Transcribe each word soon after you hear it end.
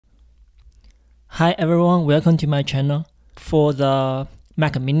Hi everyone, welcome to my channel. For the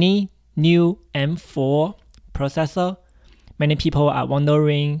Mac Mini new M4 processor, many people are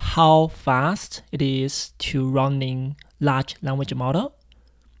wondering how fast it is to running large language model.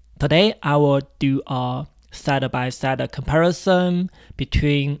 Today I will do a side-by-side comparison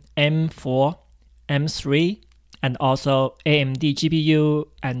between M4, M3, and also AMD GPU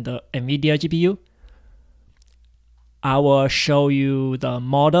and the NVIDIA GPU. I will show you the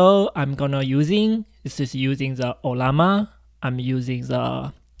model I'm gonna using. This is using the Ollama. I'm using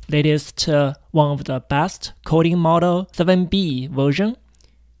the latest one of the best coding model 7B version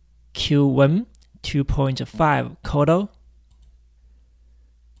Q1 2.5 Codo.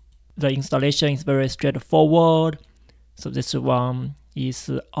 The installation is very straightforward. So this one is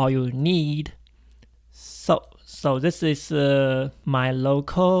all you need. So this is my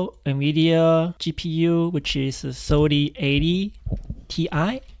local NVIDIA GPU, which is 3080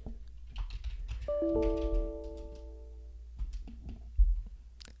 Ti.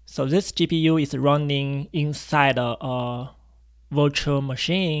 So this GPU is running inside a virtual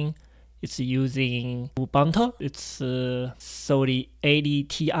machine. It's using Ubuntu. It's 3080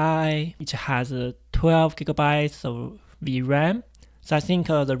 Ti. It has 12 gigabytes of VRAM. So I think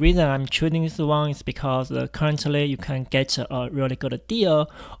the reason I'm choosing this one is because currently you can get a really good deal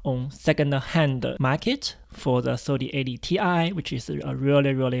on second-hand market for the 3080 Ti, which is a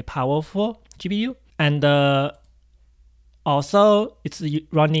really powerful GPU. And also it's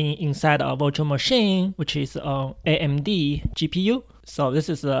running inside a virtual machine, which is an AMD GPU. So this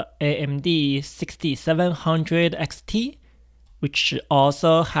is the AMD 6700 XT, which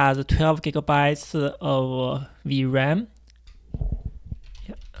also has 12 gigabytes of VRAM.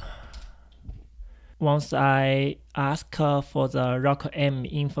 Once I ask for the ROCm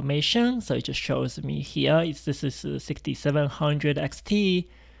information, so it just shows me here, this is 6700 XT,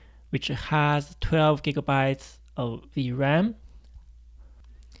 which has 12 gigabytes of VRAM.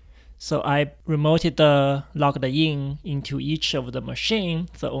 So I remoted logged in into each of the machine.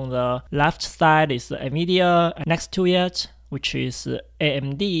 So on the left side is NVIDIA, next to it, which is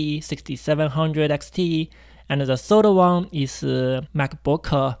AMD 6700 XT, and the third one is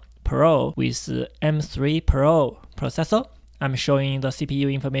MacBook Pro with M3 Pro processor. I'm showing the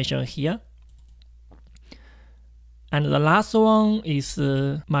CPU information here. And the last one is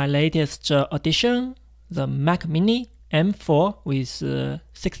my latest addition, the Mac Mini M4 with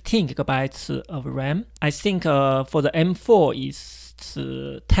 16 gigabytes of RAM. I think for the M4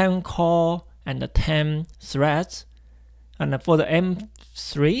 is 10 core and 10 threads. And for the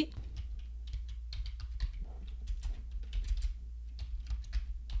M3,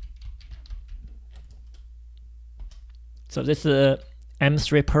 so this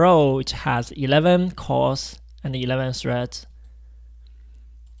M3 Pro, which has 11 cores and 11 threads.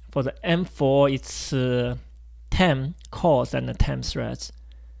 For the M4, it's 10 cores and 10 threads.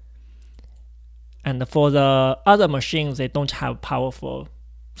 And for the other machines, they don't have powerful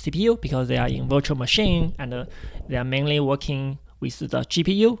CPU because they are in virtual machine and they are mainly working with the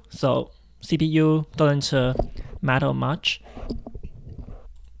GPU. So CPU doesn't matter much.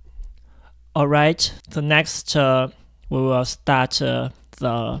 Alright, so next we will start the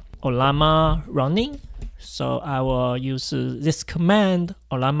Ollama running. So I will use this command,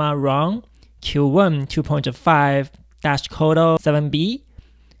 Ollama run Q1 2.5 -codo 7B.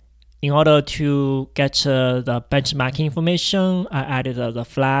 In order to get the benchmarking information, I added the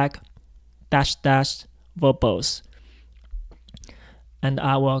flag -- verbose. And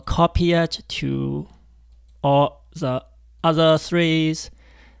I will copy it to all the other threes,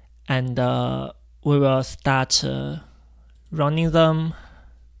 and we will start running them.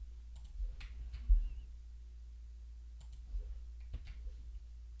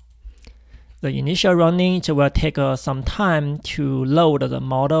 The initial running will take some time to load the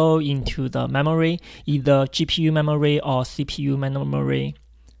model into the memory, either GPU memory or CPU memory.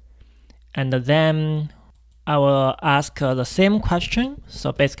 And then I will ask the same question.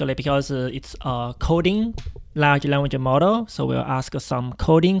 So basically, because it's a coding large language model, so we'll ask some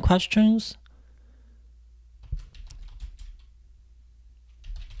coding questions.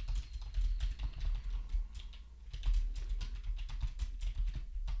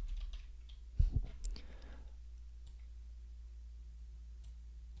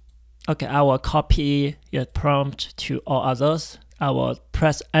 Okay, I will copy the prompt to all others. I will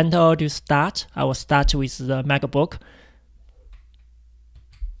press enter to start. I will start with the MacBook.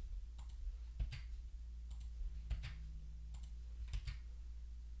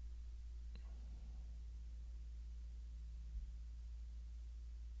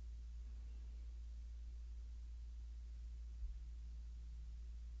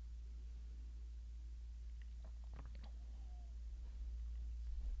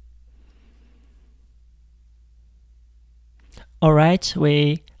 Alright,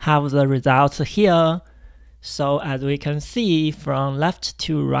 we have the results here. So as we can see from left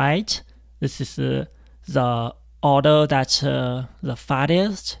to right, this is the order that the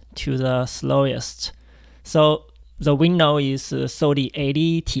fastest to the slowest. So the winner is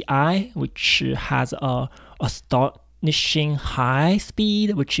 3080 Ti, which has a astonishing high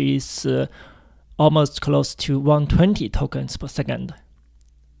speed, which is almost close to 120 tokens per second.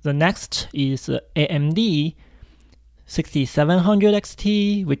 The next is AMD 6700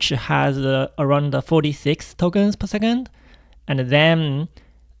 XT, which has around 46 tokens per second. And then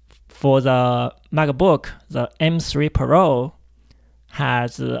for the MacBook, the M3 Pro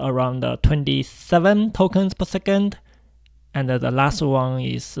has around 27 tokens per second. And the last one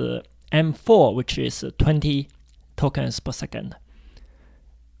is M4, which is 20 tokens per second.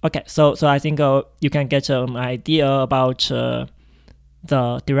 Okay, so I think you can get an idea about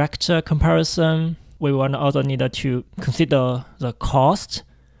the direct comparison. We will also need to consider the cost.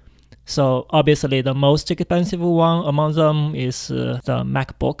 So obviously the most expensive one among them is the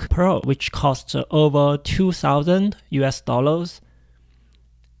MacBook Pro, which costs over $2,000 US.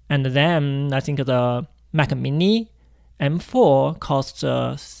 And then I think the Mac Mini M4 costs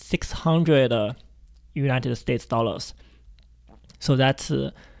 600 United States dollars. So that's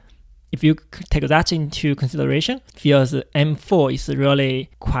if you take that into consideration, feels M4 is really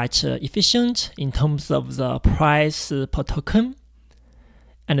quite efficient in terms of the price per token.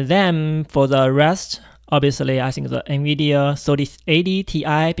 And then for the rest, obviously I think the NVIDIA 3080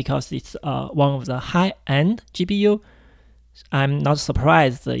 Ti, because it's one of the high-end GPU, I'm not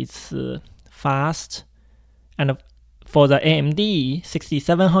surprised it's fast. And for the AMD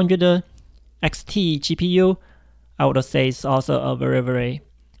 6700 XT GPU, I would say it's also a very, very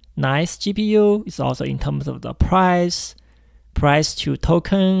nice GPU. It's also in terms of the price to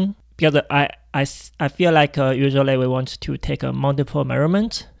token, because I feel like usually we want to take a multiple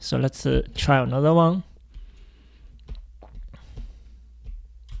measurement. So let's try another one.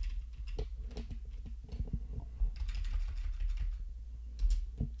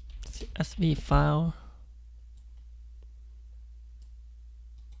 CSV file.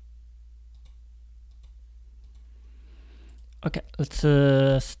 Okay,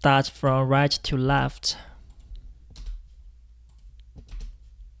 let's start from right to left.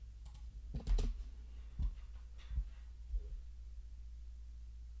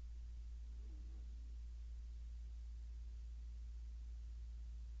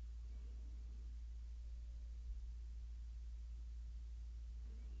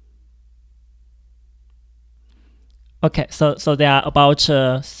 Okay, so they are about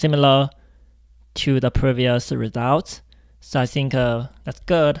similar to the previous results. So I think that's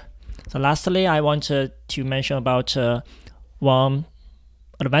good. So lastly, I want to mention about one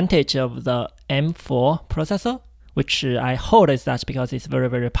advantage of the M4 processor, which I hold is that because it's very,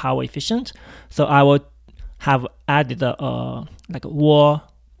 very power efficient. So I will have added like a wall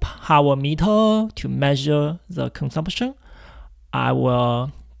power meter to measure the consumption. I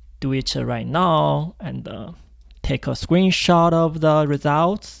will do it right now and take a screenshot of the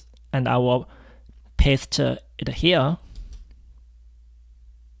results, and I will paste it here.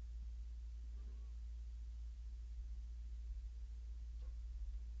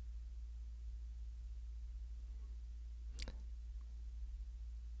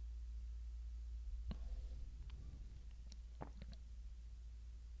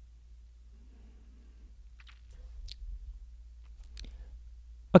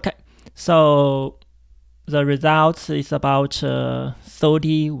 Okay, so the results is about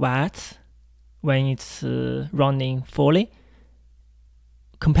 30 watts when it's running fully,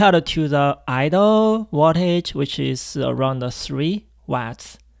 compared to the idle voltage, which is around 3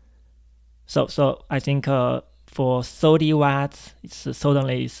 watts. So I think for 30 watts, it's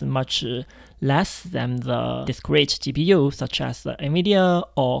certainly is much less than the discrete GPU, such as the NVIDIA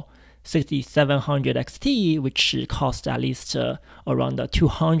or 6700 XT, which cost at least around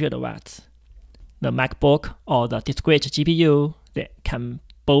 200 watts. The MacBook or the discrete GPU, they can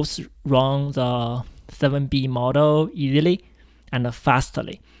both run the 7B model easily and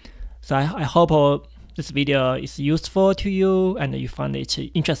fastly. So I hope this video is useful to you and you find it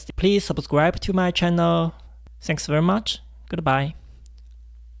interesting. Please subscribe to my channel. Thanks very much. Goodbye.